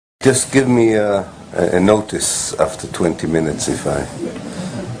Just give me a notice after 20 minutes if I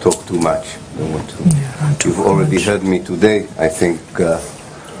talk too much. You've already heard me today. I think I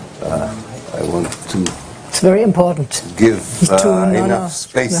want to. It's very important. Give enough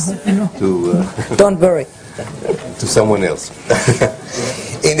space to. Don't worry. To someone else.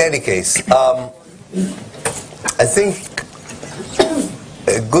 In any case, I think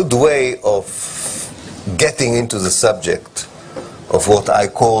a good way of getting into the subject of what I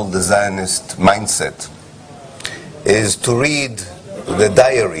call the Zionist mindset is to read the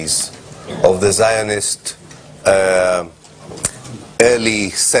diaries of the Zionist early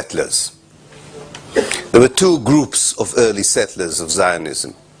settlers. There were two groups of early settlers of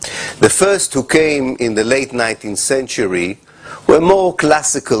Zionism. The first, who came in the late 19th century, were more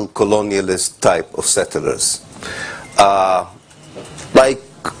classical colonialist type of settlers. Like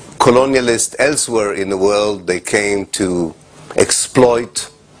colonialists elsewhere in the world, they came to exploit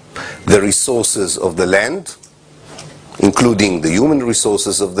the resources of the land, including the human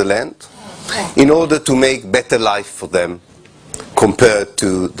resources of the land, in order to make better life for them compared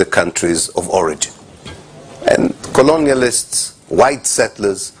to the countries of origin. And colonialists, white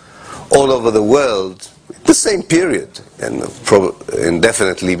settlers all over the world, the same period, and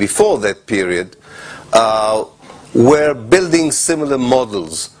definitely before that period, were building similar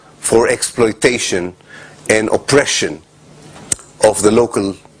models for exploitation and oppression of the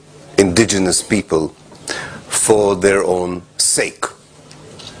local indigenous people for their own sake.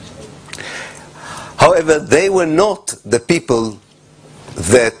 However, they were not the people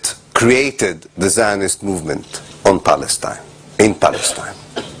that created the Zionist movement in Palestine.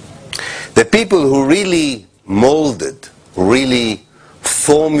 The people who really molded, really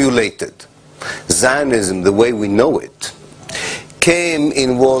formulated Zionism the way we know it, came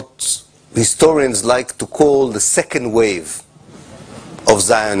in what historians like to call the second wave of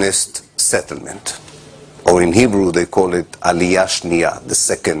Zionist settlement. Or in Hebrew they call it Aliyah Shniya, the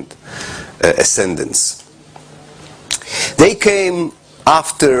second ascendance. They came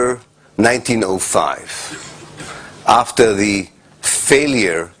after 1905, after the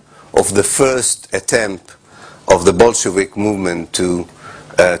failure of the first attempt of the Bolshevik movement to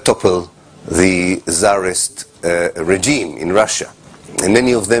topple the Tsarist regime in Russia. And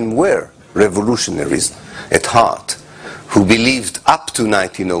many of them were revolutionaries at heart, who believed up to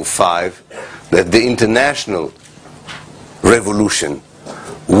 1905 that the international revolution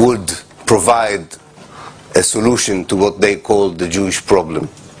would provide a solution to what they called the Jewish problem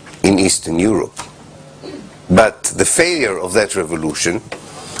in Eastern Europe. But the failure of that revolution,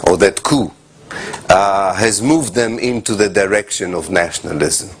 or that coup, has moved them into the direction of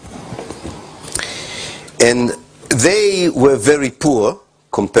nationalism. And they were very poor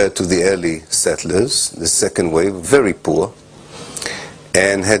compared to the early settlers, the second wave, very poor,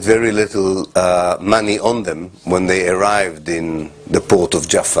 and had very little money on them when they arrived in the port of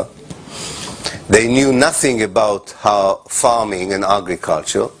Jaffa. They knew nothing about how farming and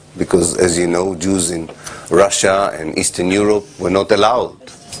agriculture, because as you know, Jews in Russia and Eastern Europe were not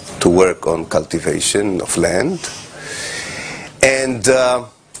allowed to work on cultivation of land, and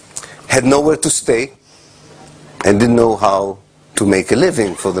had nowhere to stay, and didn't know how to make a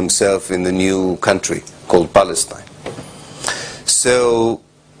living for themselves in the new country called Palestine. So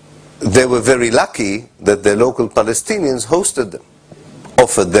they were very lucky that the local Palestinians hosted them,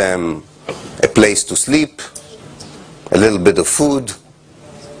 offered them a place to sleep, a little bit of food,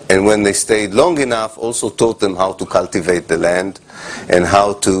 and when they stayed long enough, also taught them how to cultivate the land and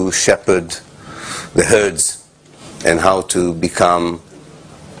how to shepherd the herds and how to become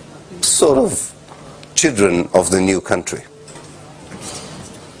sort of children of the new country.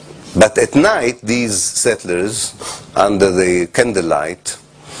 But at night, these settlers, under the candlelight,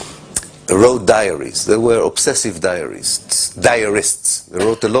 wrote diaries. They were obsessive diarists. They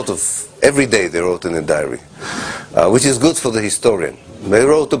wrote a lot of, every day they wrote in a diary, which is good for the historian. They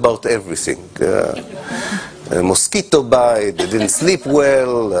wrote about everything. A mosquito bite, they didn't sleep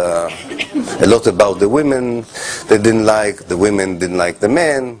well, a lot about the women they didn't like, the women didn't like the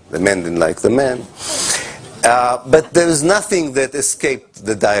men didn't like the men. But there is nothing that escaped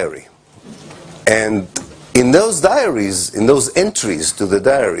the diary. And in those diaries, in those entries to the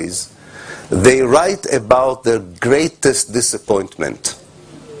diaries, they write about their greatest disappointment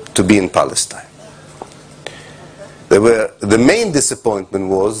to be in Palestine. The main disappointment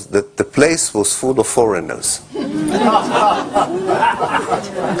was that the place was full of foreigners.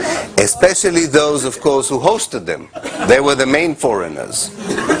 Especially those, of course, who hosted them. They were the main foreigners.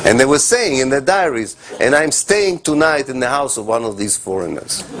 And they were saying in their diaries, and I'm staying tonight in the house of one of these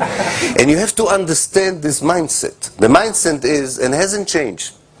foreigners. And you have to understand this mindset. The mindset is, and hasn't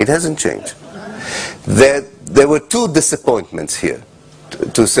changed, It hasn't changed. There were two disappointments here,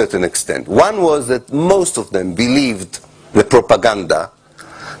 to a certain extent. One was that most of them believed the propaganda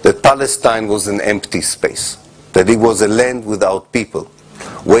that Palestine was an empty space, that it was a land without people,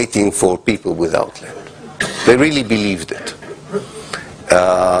 waiting for people without land. They really believed it.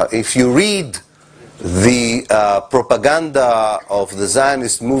 If you read the propaganda of the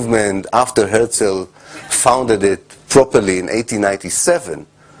Zionist movement after Herzl founded it properly in 1897,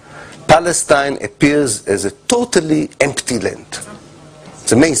 Palestine appears as a totally empty land.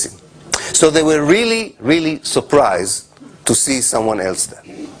 It's amazing. So they were really, really surprised to see someone else there.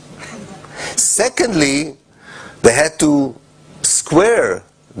 Secondly, they had to square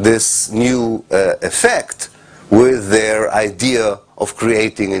this new effect with their idea of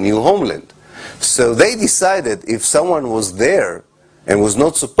creating a new homeland. So they decided if someone was there and was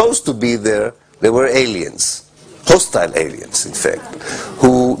not supposed to be there, they were aliens, hostile aliens in fact,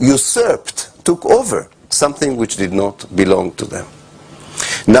 who usurped, took over something which did not belong to them.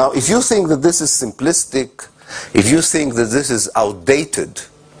 Now, if you think that this is simplistic, if you think that this is outdated,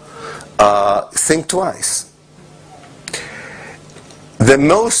 think twice. The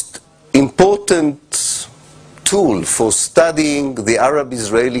most important tool for studying the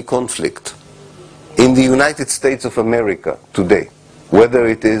Arab-Israeli conflict in the United States of America today, whether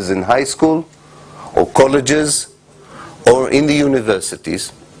it is in high school or colleges or in the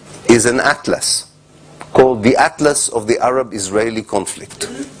universities, is an atlas called the Atlas of the Arab-Israeli Conflict,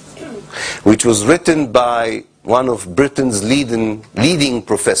 which was written by one of Britain's leading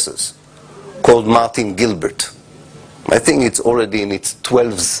professors called Martin Gilbert. I think it's already in its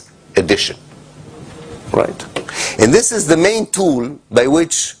 12th edition, right? And this is the main tool by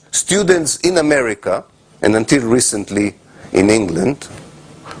which students in America, and until recently in England,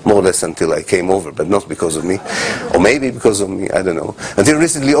 more or less until I came over, but not because of me, or maybe because of me, I don't know, until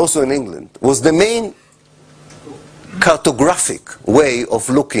recently also in England, was the main cartographic way of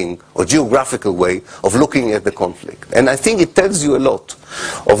looking, or geographical way of looking at the conflict. And I think it tells you a lot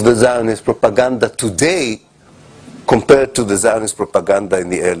of the Zionist propaganda today compared to the Zionist propaganda in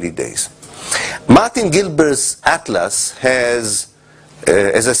the early days. Martin Gilbert's atlas has,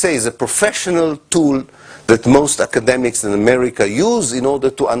 as I say, is a professional tool that most academics in America use in order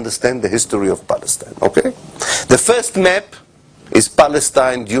to understand the history of Palestine. Okay? The first map is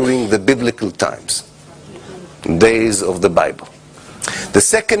Palestine during the biblical times, days of the Bible. The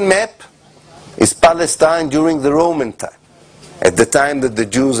second map is Palestine during the Roman time, at the time that the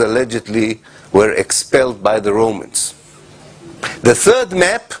Jews allegedly were expelled by the Romans. The third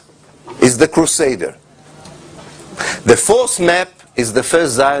map is the Crusader. The fourth map is the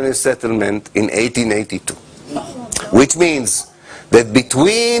first Zionist settlement in 1882, which means that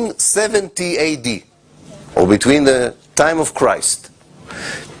between 70 AD, or between the time of Christ,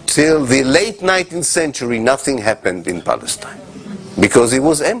 till the late 19th century, nothing happened in Palestine, because it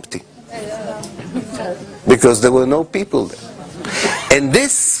was empty, because there were no people there. And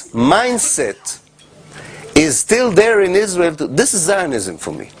this mindset is still there in Israel. This is Zionism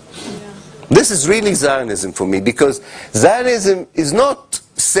for me. This is really Zionism for me, because Zionism is not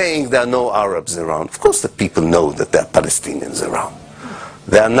saying there are no Arabs around. Of course the people know that there are Palestinians around.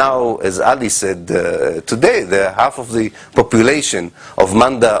 There are now, as Ali said today, there are half of the population of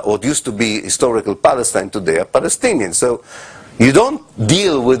Manda, what used to be historical Palestine today, are Palestinians. So you don't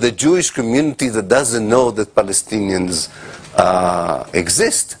deal with a Jewish community that doesn't know that Palestinians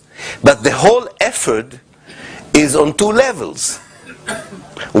exist. But the whole effort is on two levels.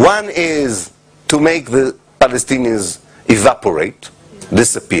 One is to make the Palestinians evaporate,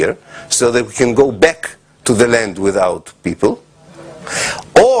 disappear, so that we can go back to the land without people.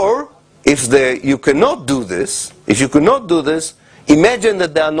 Or, if you cannot do this, imagine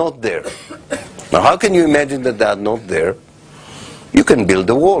that they are not there. Now, how can you imagine that they are not there? You can build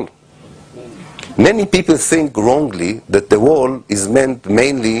a wall. Many people think wrongly that the wall is meant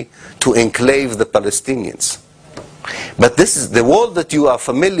mainly to enclave the Palestinians. But this is the wall that you are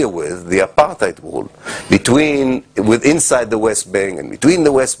familiar with, the apartheid wall, inside the West Bank and between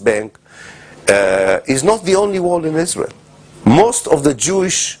the West Bank, is not the only wall in Israel. Most of the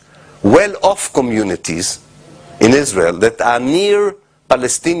Jewish well-off communities in Israel that are near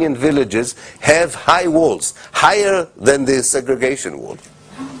Palestinian villages have high walls, higher than the segregation wall.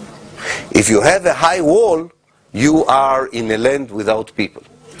 If you have a high wall, you are in a land without people,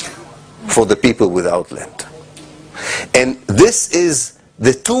 for the people without land. And this is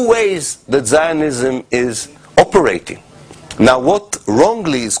the two ways that Zionism is operating. Now, what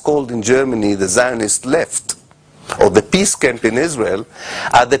wrongly is called in Germany the Zionist left, or the peace camp in Israel,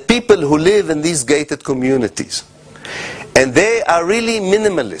 are the people who live in these gated communities. And they are really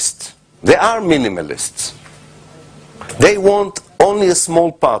minimalists. They are minimalists. They want only a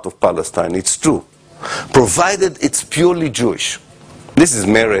small part of Palestine, it's true, provided it's purely Jewish. This is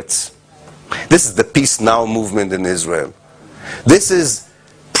Meretz. This is the Peace Now movement in Israel. This is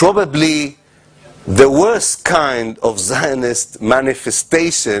probably the worst kind of Zionist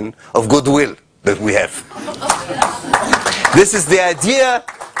manifestation of goodwill that we have. This is the idea,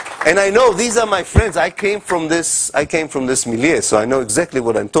 and I know these are my friends. I came from this milieu, so I know exactly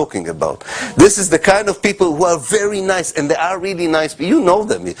what I'm talking about. This is the kind of people who are very nice, and they are really nice. You know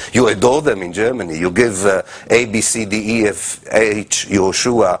them. You adore them in Germany. You give A, B, C, D, E, F, H,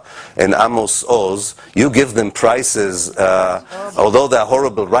 Yehoshua, and Amos, Oz. You give them prizes, although they're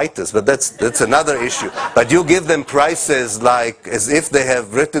horrible writers, but that's another issue. But you give them prizes like as if they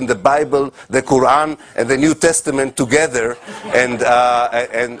have written the Bible, the Quran, and the New Testament together, and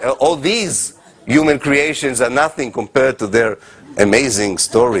all these human creations are nothing compared to their amazing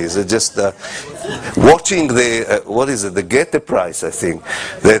stories. It's just watching the what is it, the Goethe Prize, I think,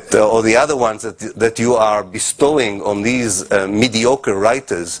 that or the other ones that you are bestowing on these mediocre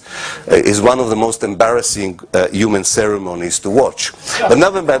writers is one of the most embarrassing human ceremonies to watch. But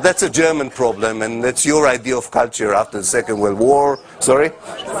never mind, that's a German problem, and that's your idea of culture after the Second World War. Sorry?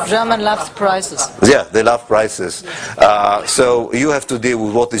 German loves prizes. Yeah, they love prizes. So you have to deal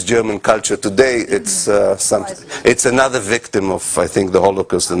with what is German culture today. It's it's another victim of, I think, the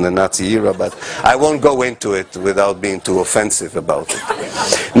Holocaust and the Nazi era, but I won't go into it without being too offensive about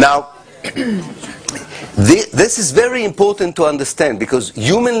it. Now, this is very important to understand, because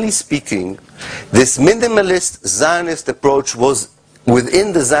humanly speaking, this minimalist Zionist approach was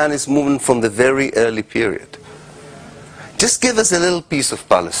within the Zionist movement from the very early period. Just give us a little piece of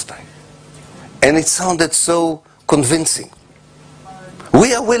Palestine. And it sounded so convincing.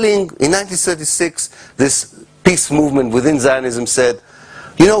 We are willing, in 1936, this peace movement within Zionism said,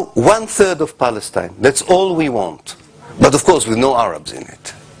 you know, 1/3 of Palestine, that's all we want. But of course with no Arabs in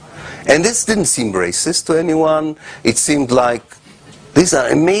it. And this didn't seem racist to anyone. It seemed like, these are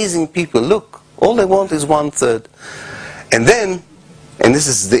amazing people. Look, all they want is 1/3. And then, and this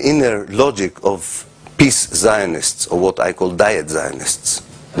is the inner logic of peace Zionists, or what I call diet Zionists.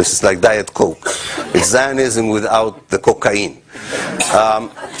 This is like Diet Coke. It's Zionism without the cocaine.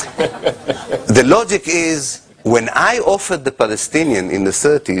 The logic is, when I offered the Palestinian in the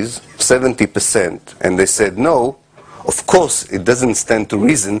 30s 70%, and they said no, of course it doesn't stand to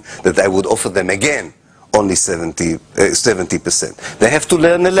reason that I would offer them again only 70%. They have to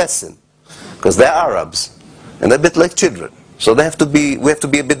learn a lesson, because they're Arabs, and they're a bit like children. So we have to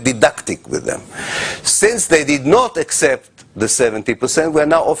be a bit didactic with them. Since they did not accept the 70%, we are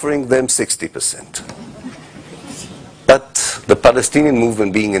now offering them 60%. But the Palestinian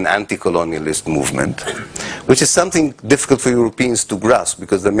movement being an anti-colonialist movement, which is something difficult for Europeans to grasp,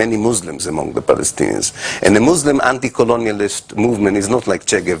 because there are many Muslims among the Palestinians. And the Muslim anti-colonialist movement is not like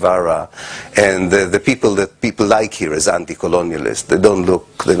Che Guevara and the people that people like here as anti-colonialists.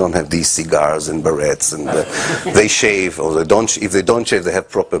 They don't have these cigars and berets, and they shave, or if they don't shave, they have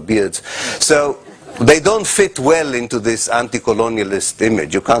proper beards. So they don't fit well into this anti-colonialist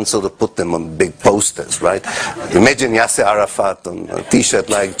image. You can't sort of put them on big posters, right? Imagine Yasser Arafat on a t-shirt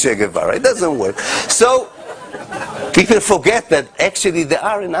like Che Guevara. It doesn't work. So people forget that actually they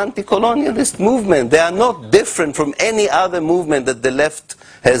are an anti-colonialist movement. They are not different from any other movement that the left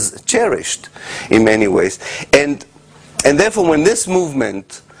has cherished in many ways. And therefore, when this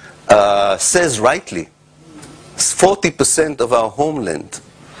movement says rightly, 40% of our homeland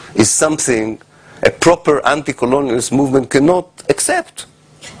is something a proper anti-colonialist movement cannot accept.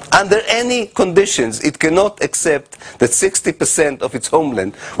 Under any conditions, it cannot accept that 60% of its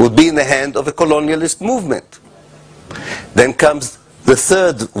homeland would be in the hand of a colonialist movement. Then comes the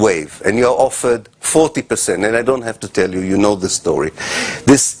third wave, and you're offered 40%, and I don't have to tell you, you know the story.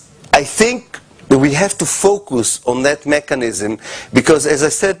 I think that we have to focus on that mechanism, because as I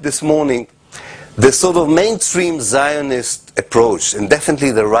said this morning, the sort of mainstream Zionist approach, and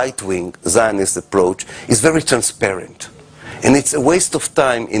definitely the right-wing Zionist approach, is very transparent. And it's a waste of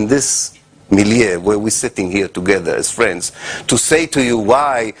time in this milieu where we're sitting here together as friends to say to you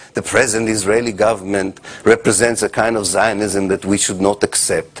why the present Israeli government represents a kind of Zionism that we should not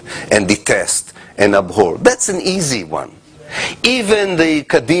accept and detest and abhor. That's an easy one. Even the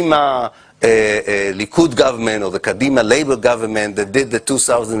Kadima Likud government or the Kadima Labour government that did the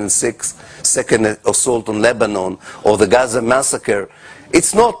 2006 second assault on Lebanon or the Gaza massacre,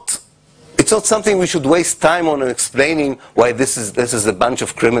 it's not something we should waste time on explaining why this is a bunch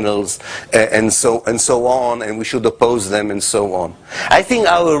of criminals and so on, and we should oppose them and so on. I think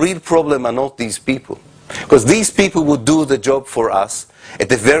our real problem are not these people. Because these people would do the job for us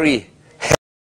at a very